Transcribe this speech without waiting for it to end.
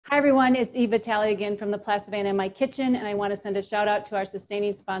everyone, it's Vitale again from the PlastiVan in my kitchen, and I want to send a shout out to our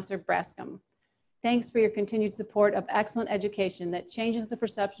sustaining sponsor, Braskem. Thanks for your continued support of excellent education that changes the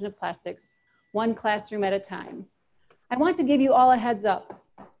perception of plastics, one classroom at a time. I want to give you all a heads up.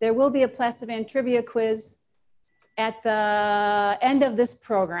 There will be a PlastiVan trivia quiz at the end of this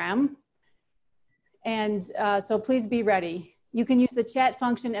program, and so please be ready. You can use the chat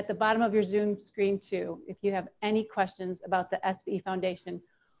function at the bottom of your Zoom screen too, if you have any questions about the SBE Foundation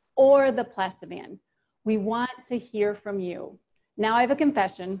or the PlastiVan. We want to hear from you. Now I have a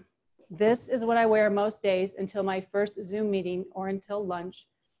confession. This is what I wear most days until my first Zoom meeting or until lunch,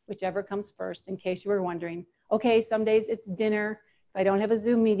 whichever comes first, in case you were wondering. Okay, some days it's dinner if I don't have a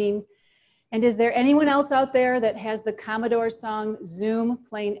Zoom meeting. And is there anyone else out there that has the Commodore song Zoom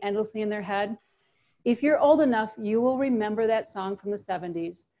playing endlessly in their head? If you're old enough, you will remember that song from the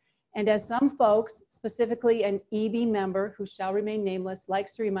 70s. And as some folks, specifically an EB member who shall remain nameless,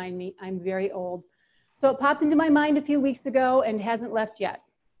 likes to remind me, I'm very old. So it popped into my mind a few weeks ago and hasn't left yet.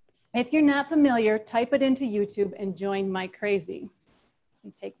 If you're not familiar, type it into YouTube and join my crazy.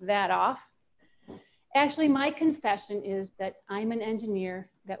 And take that off. Actually, my confession is that I'm an engineer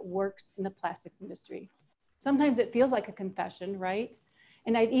that works in the plastics industry. Sometimes it feels like a confession, right?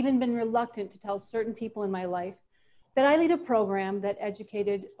 And I've even been reluctant to tell certain people in my life that I lead a program that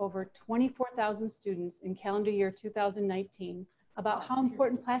educated over 24,000 students in calendar year 2019 about how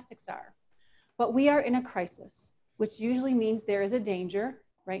important plastics are. But we are in a crisis, which usually means there is a danger.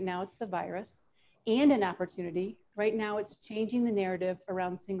 Right now it's the virus, and an opportunity. Right now it's changing the narrative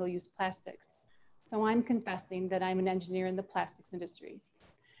around single-use plastics. So I'm confessing that I'm an engineer in the plastics industry.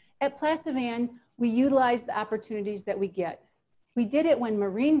 At PlastiVan, we utilize the opportunities that we get. We did it when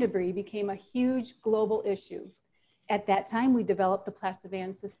marine debris became a huge global issue. At that time, we developed the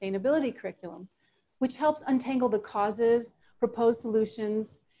PlastiVan sustainability curriculum, which helps untangle the causes, propose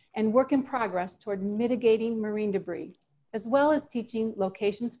solutions, and work in progress toward mitigating marine debris, as well as teaching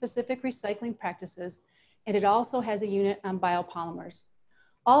location-specific recycling practices, and it also has a unit on biopolymers,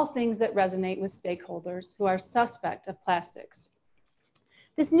 all things that resonate with stakeholders who are suspect of plastics.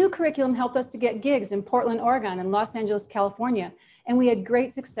 This new curriculum helped us to get gigs in Portland, Oregon, and Los Angeles, California, and we had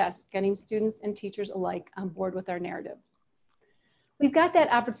great success getting students and teachers alike on board with our narrative. We've got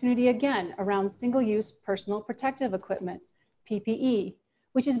that opportunity again around single-use personal protective equipment, PPE,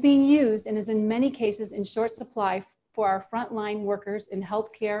 which is being used and is in many cases in short supply for our frontline workers in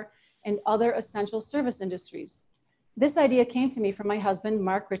healthcare and other essential service industries. This idea came to me from my husband,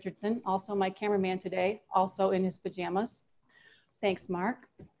 Mark Richardson, also my cameraman today, also in his pajamas. Thanks, Mark.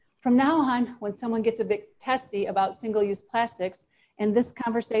 From now on, when someone gets a bit testy about single-use plastics, and this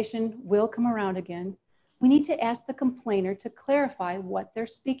conversation will come around again, we need to ask the complainer to clarify what they're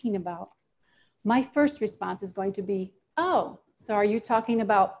speaking about. My first response is going to be, oh, so are you talking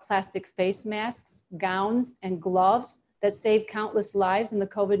about plastic face masks, gowns, and gloves that saved countless lives in the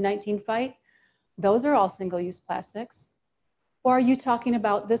COVID-19 fight? Those are all single-use plastics. Or are you talking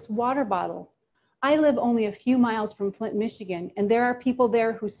about this water bottle? I live only a few miles from Flint, Michigan, and there are people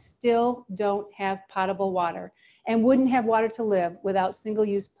there who still don't have potable water and wouldn't have water to live without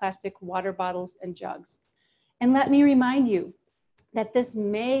single-use plastic water bottles and jugs. And let me remind you that this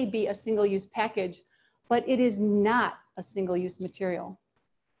may be a single-use package, but it is not a single-use material.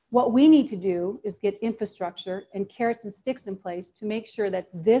 What we need to do is get infrastructure and carrots and sticks in place to make sure that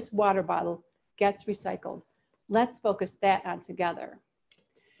this water bottle gets recycled. Let's focus that on together.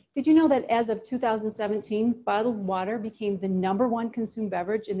 Did you know that as of 2017, bottled water became the #1 consumed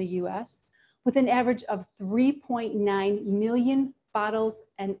beverage in the US, with an average of 3.9 million bottles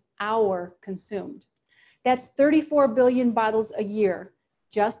an hour consumed? That's 34 billion bottles a year,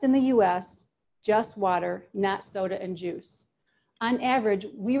 just in the US, just water, not soda and juice. On average,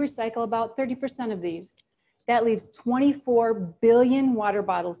 we recycle about 30% of these. That leaves 24 billion water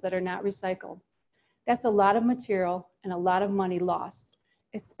bottles that are not recycled. That's a lot of material and a lot of money lost,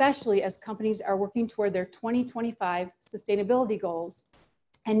 especially as companies are working toward their 2025 sustainability goals,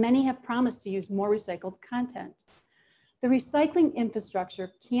 and many have promised to use more recycled content. The recycling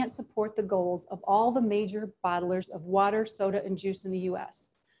infrastructure can't support the goals of all the major bottlers of water, soda, and juice in the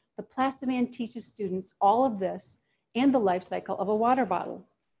US. The PlastiVan teaches students all of this and the life cycle of a water bottle,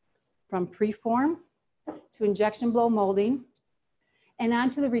 from preform to injection blow molding, and on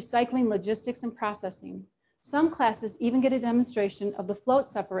to the recycling logistics and processing. Some classes even get a demonstration of the float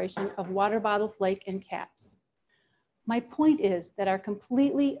separation of water bottle flake and caps. My point is that our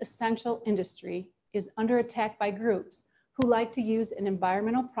completely essential industry is under attack by groups who like to use an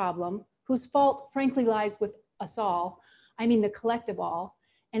environmental problem whose fault frankly lies with us all, I mean the collective all,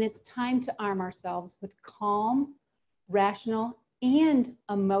 and it's time to arm ourselves with calm, rational, and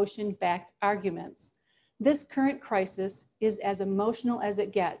emotion-backed arguments. This current crisis is as emotional as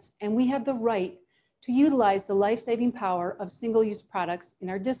it gets, and we have the right to utilize the life-saving power of single-use products in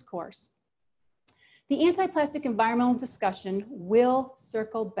our discourse. The anti-plastic environmental discussion will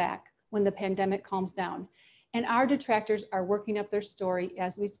circle back when the pandemic calms down, and our detractors are working up their story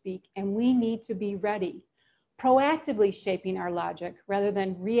as we speak, and we need to be ready, proactively shaping our logic rather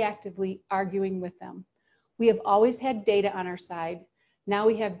than reactively arguing with them. We have always had data on our side. Now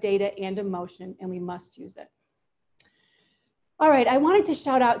we have data and emotion, and we must use it. All right, I wanted to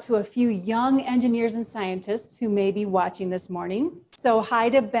shout out to a few young engineers and scientists who may be watching this morning. So hi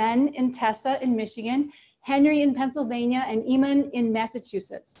to Ben and Tessa in Michigan, Henry in Pennsylvania, and Eamon in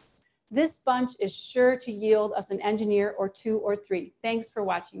Massachusetts. This bunch is sure to yield us an engineer or two or three. Thanks for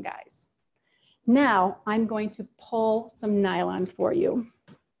watching, guys. Now I'm going to pull some nylon for you.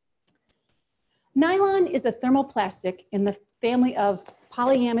 Nylon is a thermoplastic in the family of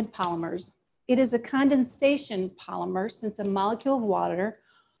polyamide polymers. It is a condensation polymer since a molecule of water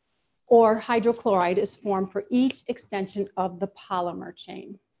or hydrochloride is formed for each extension of the polymer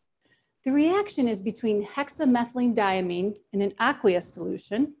chain. The reaction is between hexamethylene diamine in an aqueous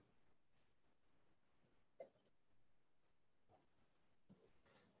solution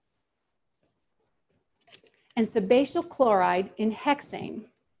and sebaceous chloride in hexane,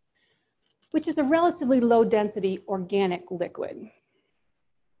 which is a relatively low density organic liquid.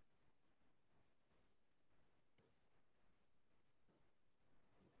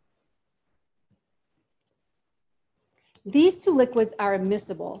 These two liquids are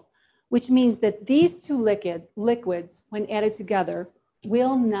immiscible, which means that these two liquids, when added together,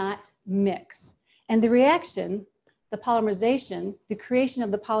 will not mix. And the reaction, the polymerization, the creation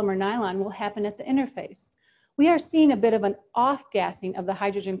of the polymer nylon will happen at the interface. We are seeing a bit of an off-gassing of the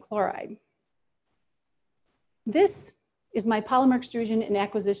hydrogen chloride. This is my polymer extrusion and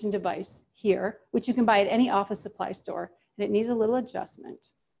acquisition device here, which you can buy at any office supply store, and it needs a little adjustment.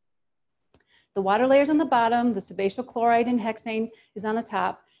 The water layer is on the bottom, the sebaceous chloride and hexane is on the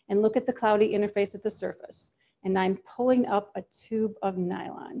top, and look at the cloudy interface at the surface. And I'm pulling up a tube of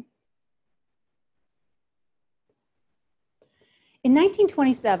nylon. In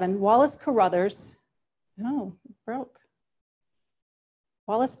 1927, Wallace Carruthers,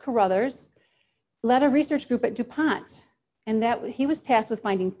 Wallace Carruthers led a research group at DuPont, and that he was tasked with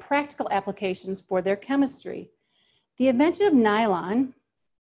finding practical applications for their chemistry. The invention of nylon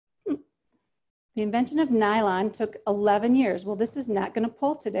took 11 years. Well, this is not going to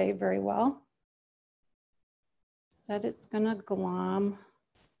pull today very well. Said it's going to glom.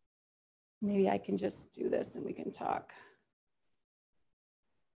 Maybe I can just do this and we can talk.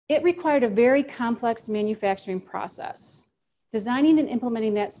 It required a very complex manufacturing process. Designing and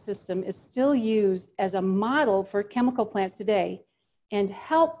implementing that system is still used as a model for chemical plants today and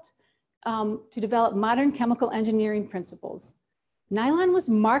helped to develop modern chemical engineering principles. Nylon was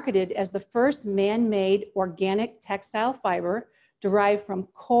marketed as the first man-made organic textile fiber derived from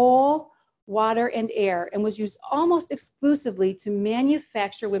coal, water, and air, and was used almost exclusively to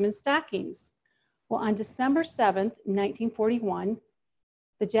manufacture women's stockings. Well, on December 7th, 1941,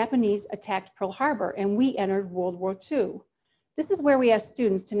 the Japanese attacked Pearl Harbor and we entered World War II. This is where we ask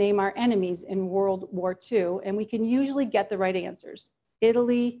students to name our enemies in World War II, and we can usually get the right answers: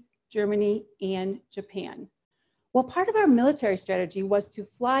 Italy, Germany, and Japan. Well, part of our military strategy was to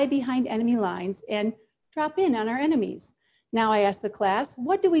fly behind enemy lines and drop in on our enemies. Now I ask the class,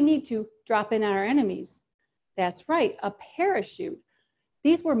 what do we need to drop in on our enemies? That's right, a parachute.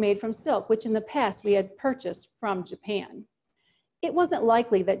 These were made from silk, which in the past we had purchased from Japan. It wasn't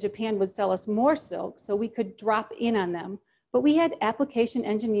likely that Japan would sell us more silk, so we could drop in on them, but we had application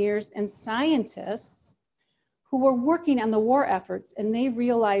engineers and scientists who were working on the war efforts, and they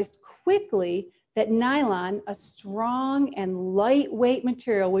realized quickly that nylon, a strong and lightweight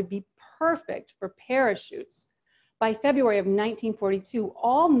material, would be perfect for parachutes. By February of 1942,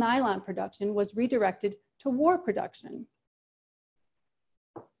 all nylon production was redirected to war production.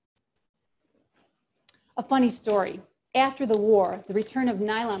 A funny story. After the war, the return of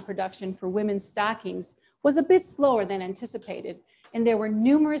nylon production for women's stockings was a bit slower than anticipated, and there were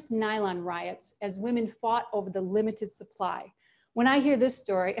numerous nylon riots as women fought over the limited supply. When I hear this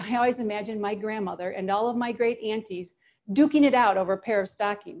story, I always imagine my grandmother and all of my great aunties duking it out over a pair of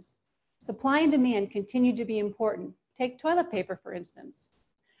stockings. Supply and demand continued to be important. Take toilet paper, for instance.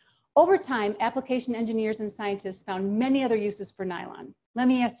 Over time, application engineers and scientists found many other uses for nylon. Let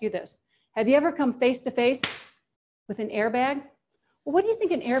me ask you this. Have you ever come face to face with an airbag? Well, what do you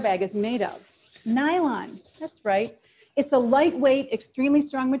think an airbag is made of? Nylon, that's right. It's a lightweight, extremely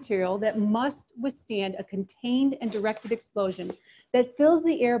strong material that must withstand a contained and directed explosion that fills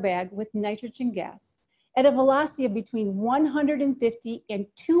the airbag with nitrogen gas at a velocity of between 150 and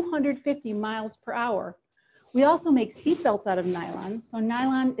 250 miles per hour. We also make seatbelts out of nylon, so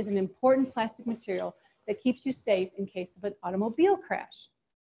nylon is an important plastic material that keeps you safe in case of an automobile crash.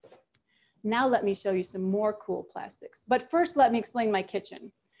 Now let me show you some more cool plastics. But first, let me explain my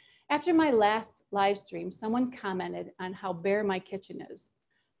kitchen. After my last live stream, someone commented on how bare my kitchen is.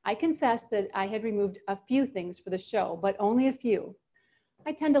 I confessed that I had removed a few things for the show, but only a few.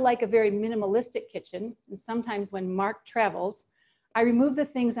 I tend to like a very minimalistic kitchen, and sometimes when Mark travels, I remove the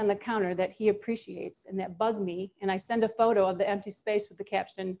things on the counter that he appreciates and that bug me, and I send a photo of the empty space with the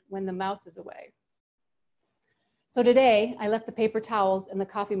caption, "When the mouse is away." So today, I left the paper towels and the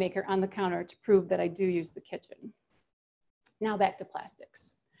coffee maker on the counter to prove that I do use the kitchen. Now back to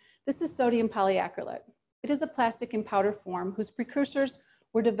plastics. This is sodium polyacrylate. It is a plastic in powder form whose precursors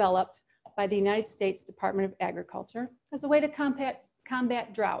were developed by the United States Department of Agriculture as a way to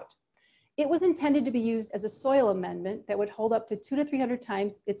combat drought. It was intended to be used as a soil amendment that would hold up to 200 to 300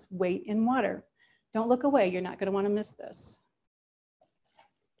 times its weight in water. Don't look away, you're not going to want to miss this.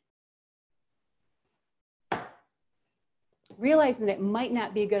 Realizing that it might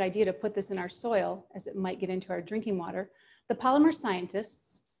not be a good idea to put this in our soil, as it might get into our drinking water, the polymer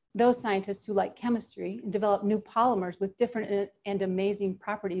scientists, those scientists who like chemistry and develop new polymers with different and amazing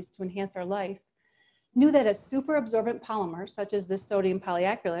properties to enhance our life, knew that a super absorbent polymer, such as this sodium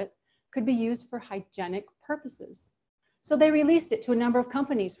polyacrylate, could be used for hygienic purposes. So they released it to a number of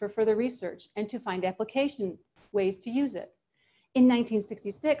companies for further research and to find application ways to use it. In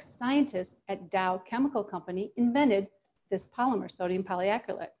 1966, scientists at Dow Chemical Company invented this polymer, sodium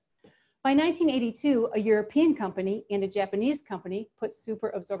polyacrylate. By 1982, a European company and a Japanese company put super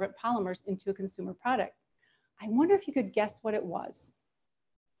absorbent polymers into a consumer product. I wonder if you could guess what it was.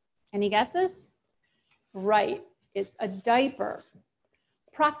 Any guesses? Right, it's a diaper.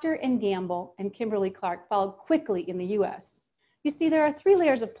 Procter & Gamble and Kimberly-Clark followed quickly in the US. You see, there are 3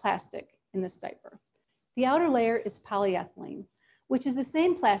 layers of plastic in this diaper. The outer layer is polyethylene, which is the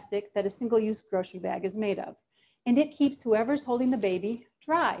same plastic that a single-use grocery bag is made of, and it keeps whoever's holding the baby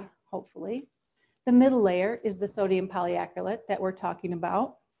dry, hopefully. The middle layer is the sodium polyacrylate that we're talking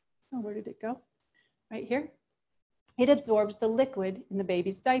about. Oh, where did it go? Right here. It absorbs the liquid in the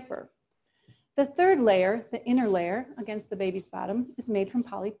baby's diaper. The third layer, the inner layer against the baby's bottom, is made from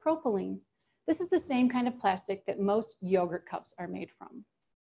polypropylene. This is the same kind of plastic that most yogurt cups are made from.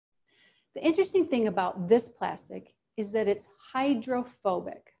 The interesting thing about this plastic is that it's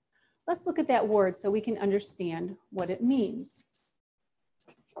hydrophobic. Let's look at that word so we can understand what it means.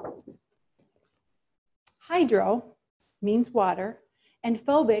 Hydro means water, and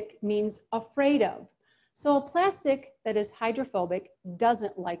phobic means afraid of. So a plastic that is hydrophobic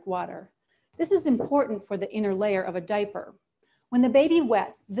doesn't like water. This is important for the inner layer of a diaper. When the baby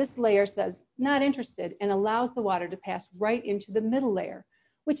wets, this layer says, "Not interested," and allows the water to pass right into the middle layer,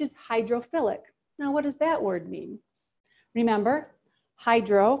 which is hydrophilic. Now, what does that word mean? Remember,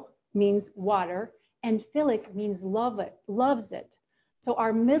 hydro means water, and philic means loves it. So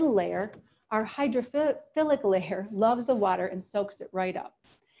our middle layer, our hydrophilic layer, loves the water and soaks it right up.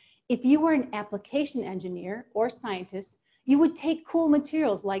 If you were an application engineer or scientist, you would take cool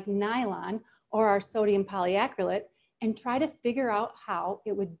materials like nylon or our sodium polyacrylate and try to figure out how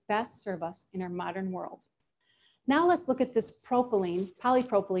it would best serve us in our modern world. Now let's look at this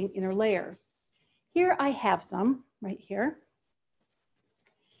polypropylene inner layer. Here I have some right here.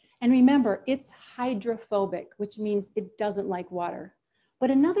 And remember, it's hydrophobic, which means it doesn't like water. But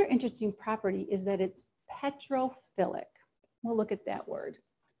another interesting property is that it's petrophilic. We'll look at that word.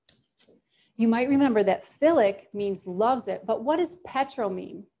 You might remember that philic means loves it, but what does petro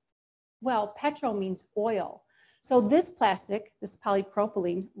mean? Well, petro means oil. So this plastic, this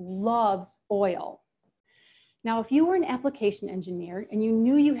polypropylene, loves oil. Now, if you were an application engineer and you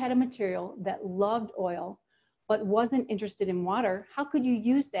knew you had a material that loved oil, but wasn't interested in water, how could you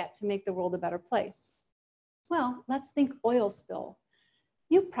use that to make the world a better place? Well, let's think oil spill.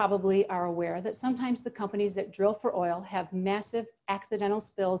 You probably are aware that sometimes the companies that drill for oil have massive accidental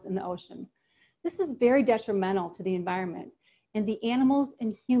spills in the ocean. This is very detrimental to the environment and the animals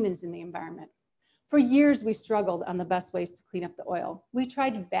and humans in the environment. For years, we struggled on the best ways to clean up the oil. We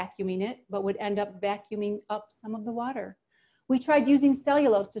tried vacuuming it, but would end up vacuuming up some of the water. We tried using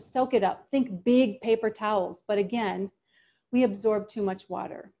cellulose to soak it up. Think big paper towels, but again, we absorb too much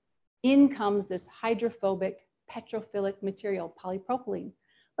water. In comes this hydrophobic, petrophilic material, polypropylene.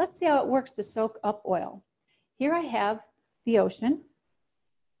 Let's see how it works to soak up oil. Here I have the ocean,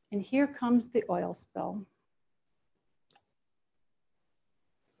 and here comes the oil spill.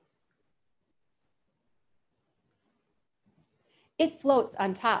 It floats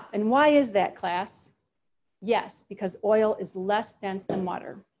on top. And why is that, class? Yes, because oil is less dense than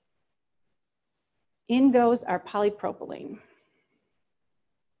water. In goes our polypropylene.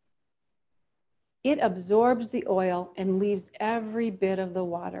 It absorbs the oil and leaves every bit of the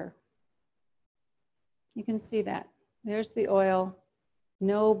water. You can see that. There's the oil,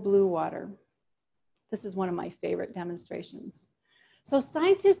 no blue water. This is one of my favorite demonstrations. So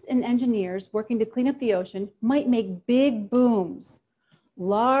scientists and engineers working to clean up the ocean might make big booms,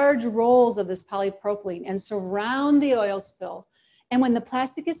 large rolls of this polypropylene, and surround the oil spill. And when the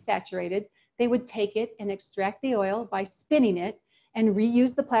plastic is saturated, they would take it and extract the oil by spinning it and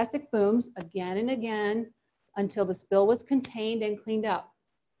reuse the plastic booms again and again until the spill was contained and cleaned up.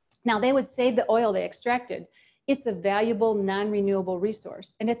 Now they would save the oil they extracted. It's a valuable non-renewable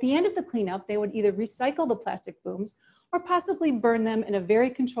resource. And at the end of the cleanup, they would either recycle the plastic booms or possibly burn them in a very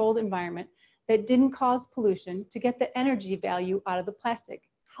controlled environment that didn't cause pollution to get the energy value out of the plastic.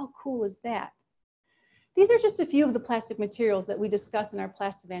 How cool is that? These are just a few of the plastic materials that we discuss in our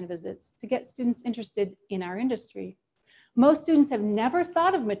PlastiVan visits to get students interested in our industry. Most students have never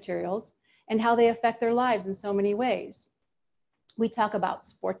thought of materials and how they affect their lives in so many ways. We talk about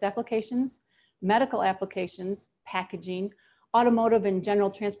sports applications, medical applications, packaging, automotive and general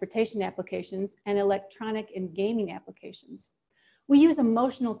transportation applications, and electronic and gaming applications. We use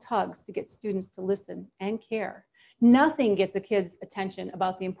emotional tugs to get students to listen and care. Nothing gets the kids' attention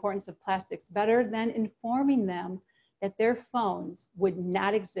about the importance of plastics better than informing them that their phones would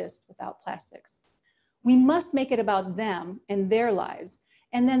not exist without plastics. We must make it about them and their lives,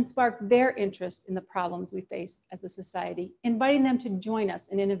 and then spark their interest in the problems we face as a society, inviting them to join us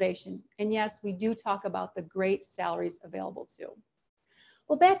in innovation. And yes, we do talk about the great salaries available too.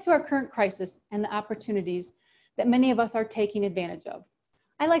 Well, back to our current crisis and the opportunities that many of us are taking advantage of.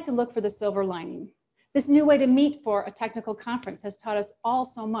 I like to look for the silver lining. This new way to meet for a technical conference has taught us all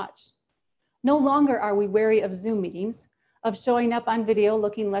so much. No longer are we wary of Zoom meetings, of showing up on video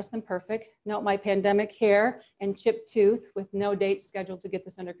looking less than perfect. Note my pandemic hair and chipped tooth with no date scheduled to get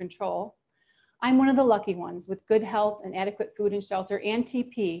this under control. I'm one of the lucky ones with good health and adequate food and shelter and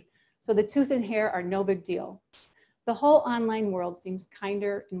TP, so the tooth and hair are no big deal. The whole online world seems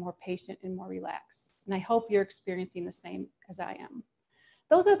kinder and more patient and more relaxed. And I hope you're experiencing the same as I am.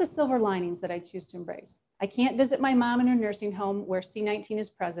 Those are the silver linings that I choose to embrace. I can't visit my mom in her nursing home where C19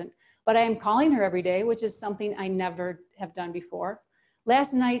 is present, but I am calling her every day, which is something I never have done before.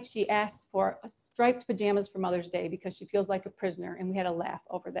 Last night, she asked for striped pajamas for Mother's Day because she feels like a prisoner, and we had a laugh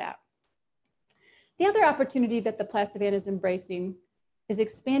over that. The other opportunity that the PlastiVan is embracing is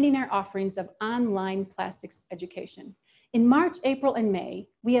expanding our offerings of online plastics education. In March, April, and May,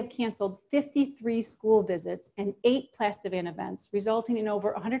 we have canceled 53 school visits and 8 PlastiVan events, resulting in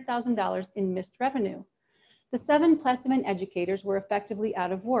over $100,000 in missed revenue. The 7 PlastiVan educators were effectively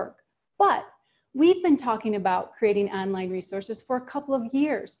out of work. But we've been talking about creating online resources for a couple of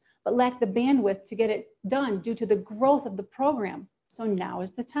years, but lacked the bandwidth to get it done due to the growth of the program. So now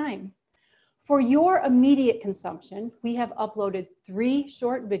is the time. For your immediate consumption, we have uploaded 3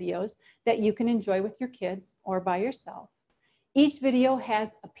 short videos that you can enjoy with your kids or by yourself. Each video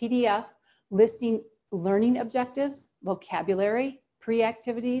has a PDF listing learning objectives, vocabulary,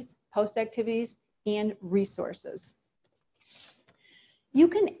 pre-activities, post-activities, and resources. You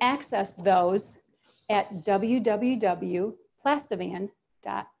can access those at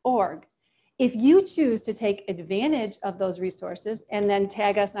www.plastivan.org. If you choose to take advantage of those resources and then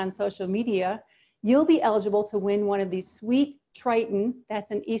tag us on social media, you'll be eligible to win one of these sweet Triton,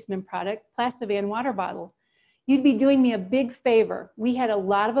 that's an Eastman product, PlastiVan water bottle. You'd be doing me a big favor. We had a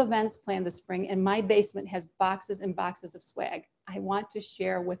lot of events planned this spring and my basement has boxes and boxes of swag I want to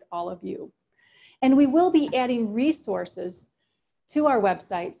share with all of you. And we will be adding resources to our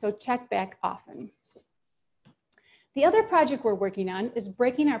website, so check back often. The other project we're working on is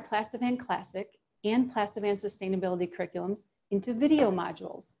breaking our PlastiVan Classic and PlastiVan Sustainability curriculums into video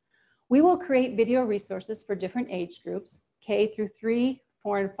modules. We will create video resources for different age groups, K through 3,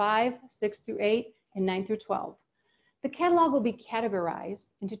 4 and 5, 6 through 8, and 9 through 12. The catalog will be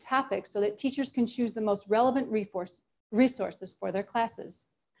categorized into topics so that teachers can choose the most relevant resources for their classes.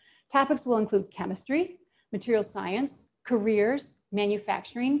 Topics will include chemistry, material science, careers,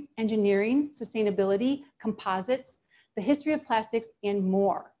 manufacturing, engineering, sustainability, composites, the history of plastics, and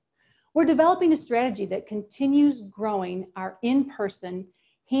more. We're developing a strategy that continues growing our in-person,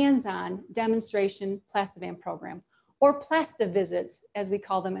 hands-on demonstration PlastiVan program, or PlastiVisits, as we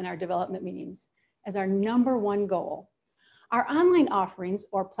call them in our development meetings, as our #1 goal. Our online offerings,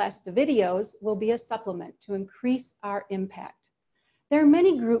 or PlastiVideos, will be a supplement to increase our impact. There are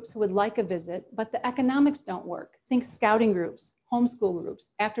many groups who would like a visit, but the economics don't work. Think scouting groups, homeschool groups,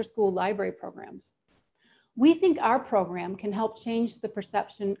 after-school library programs. We think our program can help change the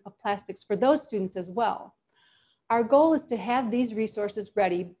perception of plastics for those students as well. Our goal is to have these resources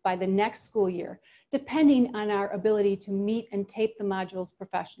ready by the next school year, depending on our ability to meet and tape the modules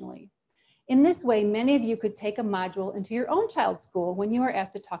professionally. In this way, many of you could take a module into your own child's school when you are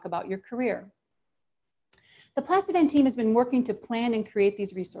asked to talk about your career. The PlastiVan team has been working to plan and create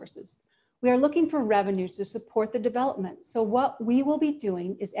these resources. We are looking for revenue to support the development. So what we will be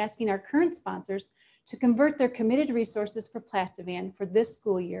doing is asking our current sponsors to convert their committed resources for PlastiVan for this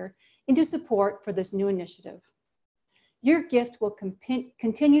school year into support for this new initiative. Your gift will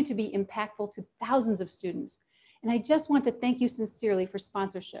continue to be impactful to thousands of students. And I just want to thank you sincerely for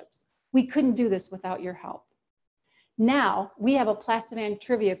sponsorships. We couldn't do this without your help. Now we have a PlastiVan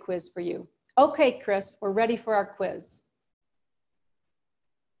trivia quiz for you. Okay, Chris, we're ready for our quiz.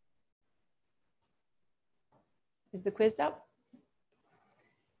 Is the quiz up?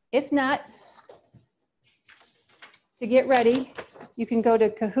 If not, to get ready, you can go to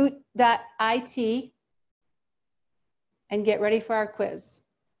kahoot.it and get ready for our quiz.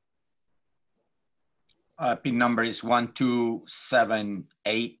 PIN number is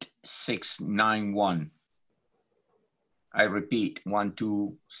 1278691. I repeat,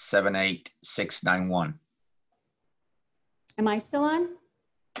 1278691. Am I still on?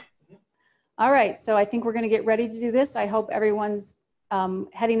 All right, so I think we're going to get ready to do this. I hope everyone's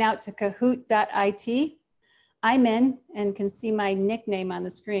heading out to kahoot.it. I'm in and can see my nickname on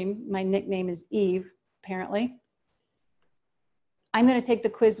the screen. My nickname is Eve, apparently. I'm going to take the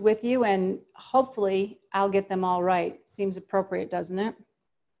quiz with you and hopefully I'll get them all right. Seems appropriate, doesn't it?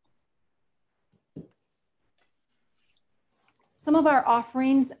 Some of our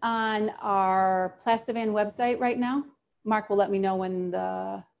offerings on our PlastiVan website right now. Mark will let me know when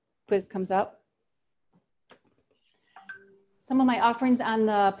the quiz comes up. Some of my offerings on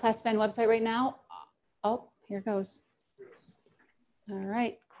the PlastiVan website right now. Oh, here goes. All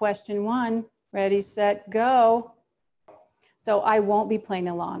right, question 1, ready, set, go. So I won't be playing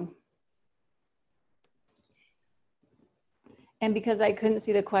along. And because I couldn't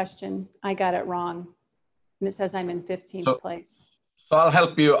see the question, I got it wrong. And it says I'm in 15th place. So I'll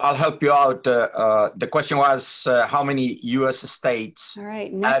help you out. The question was how many US states All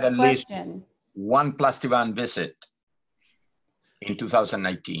right, next had at question. least one PlastiVan visit in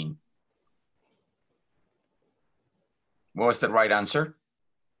 2019? What was the right answer?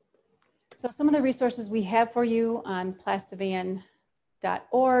 So some of the resources we have for you on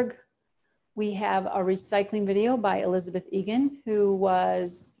plastivan.org. We have a recycling video by Elizabeth Egan, who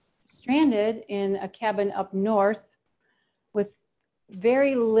was stranded in a cabin up north with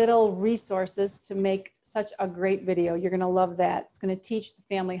very little resources to make such a great video. You're going to love that. It's going to teach the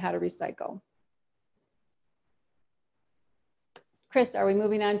family how to recycle. Chris, are we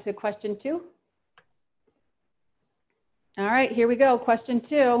moving on to question 2? All right, here we go. Question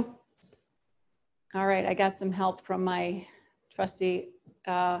 2. All right, I got some help from my trusty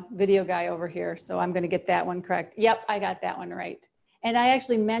video guy over here, so I'm going to get that one correct. Yep, I got that one right. And I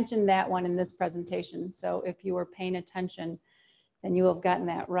actually mentioned that one in this presentation, so if you were paying attention, then you will have gotten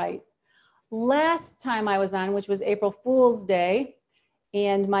that right. Last time I was on, which was April Fool's Day,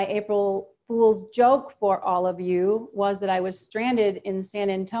 and my April Fool's joke for all of you was that I was stranded in San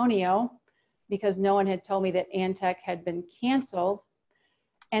Antonio because no one had told me that Antec had been canceled.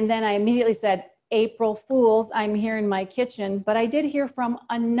 And then I immediately said, April Fools, I'm here in my kitchen. But I did hear from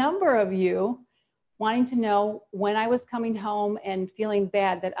a number of you wanting to know when I was coming home and feeling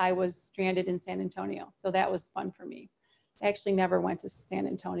bad that I was stranded in San Antonio. So that was fun for me. I actually never went to San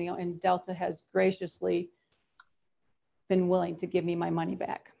Antonio, and Delta has graciously been willing to give me my money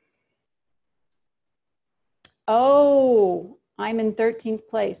back. Oh, I'm in 13th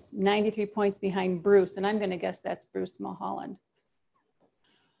place, 93 points behind Bruce, and I'm going to guess that's Bruce Mulholland.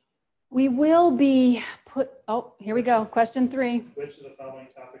 We will be oh, here we go. Question 3. Which of the following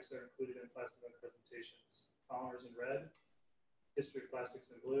topics are included in PlastiVan presentations? Polymers in red, history of plastics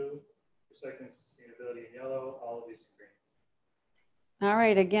in blue, recycling and sustainability in yellow, all of these in green. All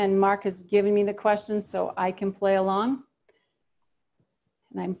right, again, Mark has given me the questions so I can play along.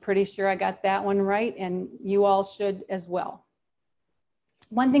 And I'm pretty sure I got that one right, and you all should as well.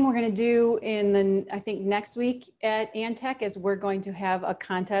 One thing we're going to do in the, I think next week at Antec is we're going to have a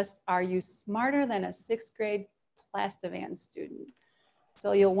contest. Are you smarter than a 6th grade PlastiVan student?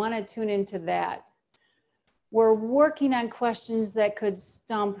 So you'll want to tune into that. We're working on questions that could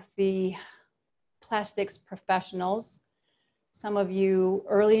stump the plastics professionals. Some of you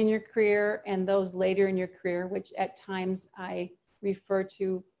early in your career and those later in your career, which at times I refer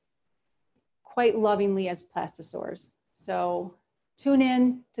to quite lovingly as plastosaurs. So tune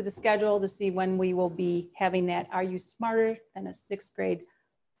in to the schedule to see when we will be having that Are You Smarter Than a Sixth Grade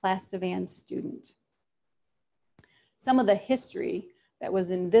PlastiVan Student? Some of the history that was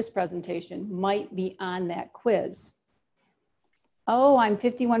in this presentation might be on that quiz. Oh, I'm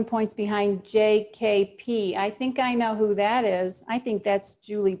 51 points behind JKP. I think I know who that is. I think that's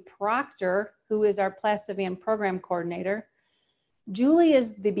Julie Proctor, who is our PlastiVan program coordinator. Julie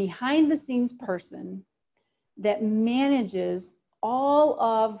is the behind the scenes person that manages all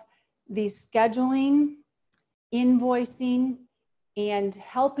of the scheduling, invoicing, and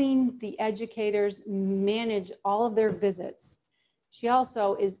helping the educators manage all of their visits. She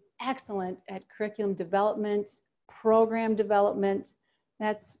also is excellent at curriculum development, program development.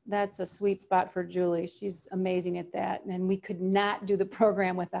 That's a sweet spot for Julie. She's amazing at that, and we could not do the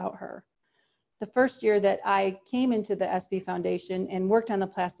program without her. The first year that I came into the SB Foundation and worked on the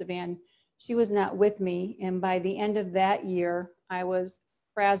PlastiVan, she was not with me, and by the end of that year, I was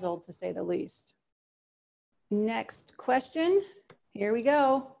frazzled, to say the least. Next question. Here we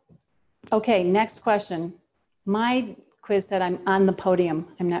go. Okay, next question. My quiz said I'm on the podium.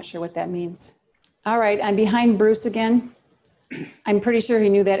 I'm not sure what that means. All right, I'm behind Bruce again. I'm pretty sure he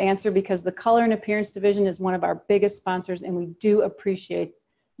knew that answer because the Color and Appearance Division is one of our biggest sponsors, and we do appreciate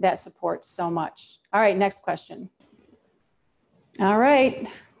that support so much. All right, next question. All right,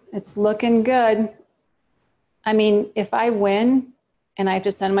 it's looking good. I mean, if I win and I have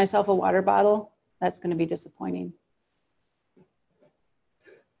to send myself a water bottle, that's going to be disappointing.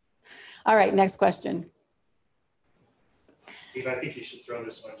 All right, next question. Steve, I think you should throw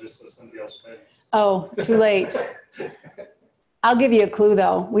this one just so somebody else wins. Oh, too late. I'll give you a clue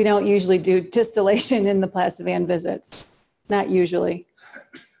though. We don't usually do distillation in the PlastiVan visits. Not usually.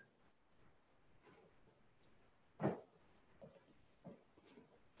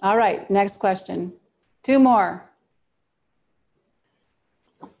 All right, next question. Two more.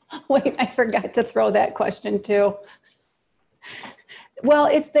 Wait, I forgot to throw that question too. Well,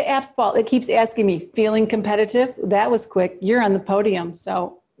 it's the app's fault. It keeps asking me, feeling competitive? That was quick. You're on the podium,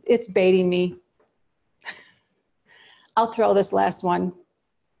 so it's baiting me. I'll throw this last one.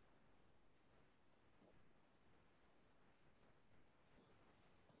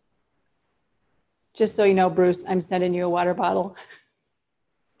 Just so you know, Bruce, I'm sending you a water bottle.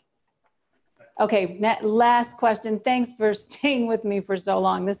 Okay, last question. Thanks for staying with me for so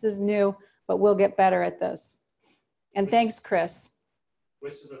long. This is new, but we'll get better at this. And thanks, Chris.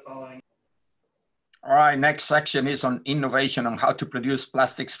 Which of the following? All right, next section is on innovation on how to produce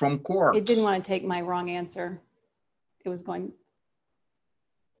plastics from corks. It didn't want to take my wrong answer. It was going,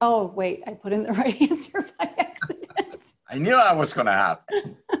 oh, wait, I put in the right answer by accident. I knew that was going to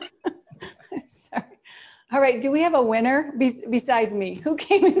happen. Sorry. All right, do we have a winner besides me? Who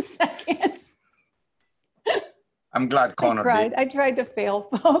came in second? I'm glad Connor did. I tried to fail,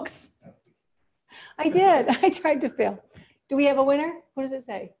 folks. I did. I tried to fail. Do we have a winner? What does it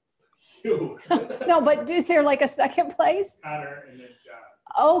say? You. No, but is there like a second place? Connor and then John.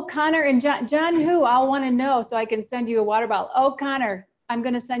 Oh, Connor and John. John who? I'll want to know so I can send you a water bottle. Oh, Connor, I'm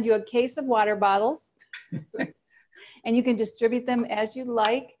going to send you a case of water bottles. And you can distribute them as you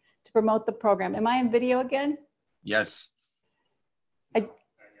like to promote the program. Am I in video again? Yes. All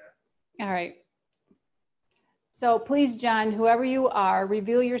right. So please, John, whoever you are,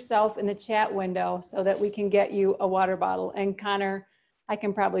 reveal yourself in the chat window so that we can get you a water bottle. And Connor, I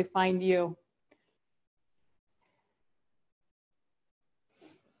can probably find you.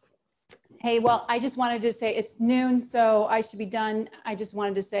 Hey, well, I just wanted to say it's noon, so I should be done. I just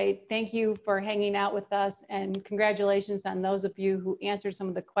wanted to say thank you for hanging out with us and congratulations on those of you who answered some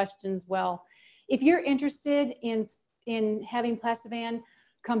of the questions well. If you're interested in having PlastiVan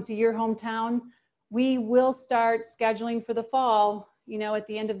come to your hometown, we will start scheduling for the fall, you know, at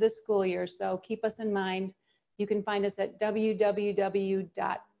the end of this school year. So keep us in mind. You can find us at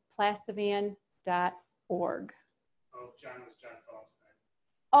www.plastivan.org. Oh, John was John Fellenstein.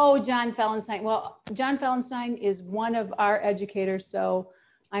 Oh, John Fellenstein. Well, John Fellenstein is one of our educators, so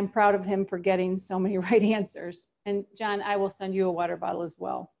I'm proud of him for getting so many right answers. And John, I will send you a water bottle as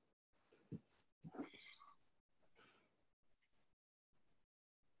well.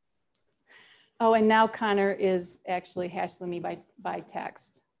 Oh, and now Connor is actually hassling me by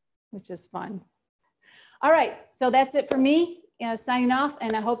text, which is fun. All right, so that's it for me. Signing off,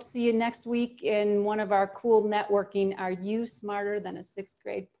 and I hope to see you next week in one of our cool networking. Are you smarter than a sixth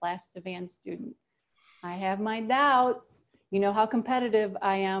grade PlastiVan student? I have my doubts. You know how competitive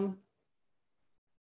I am.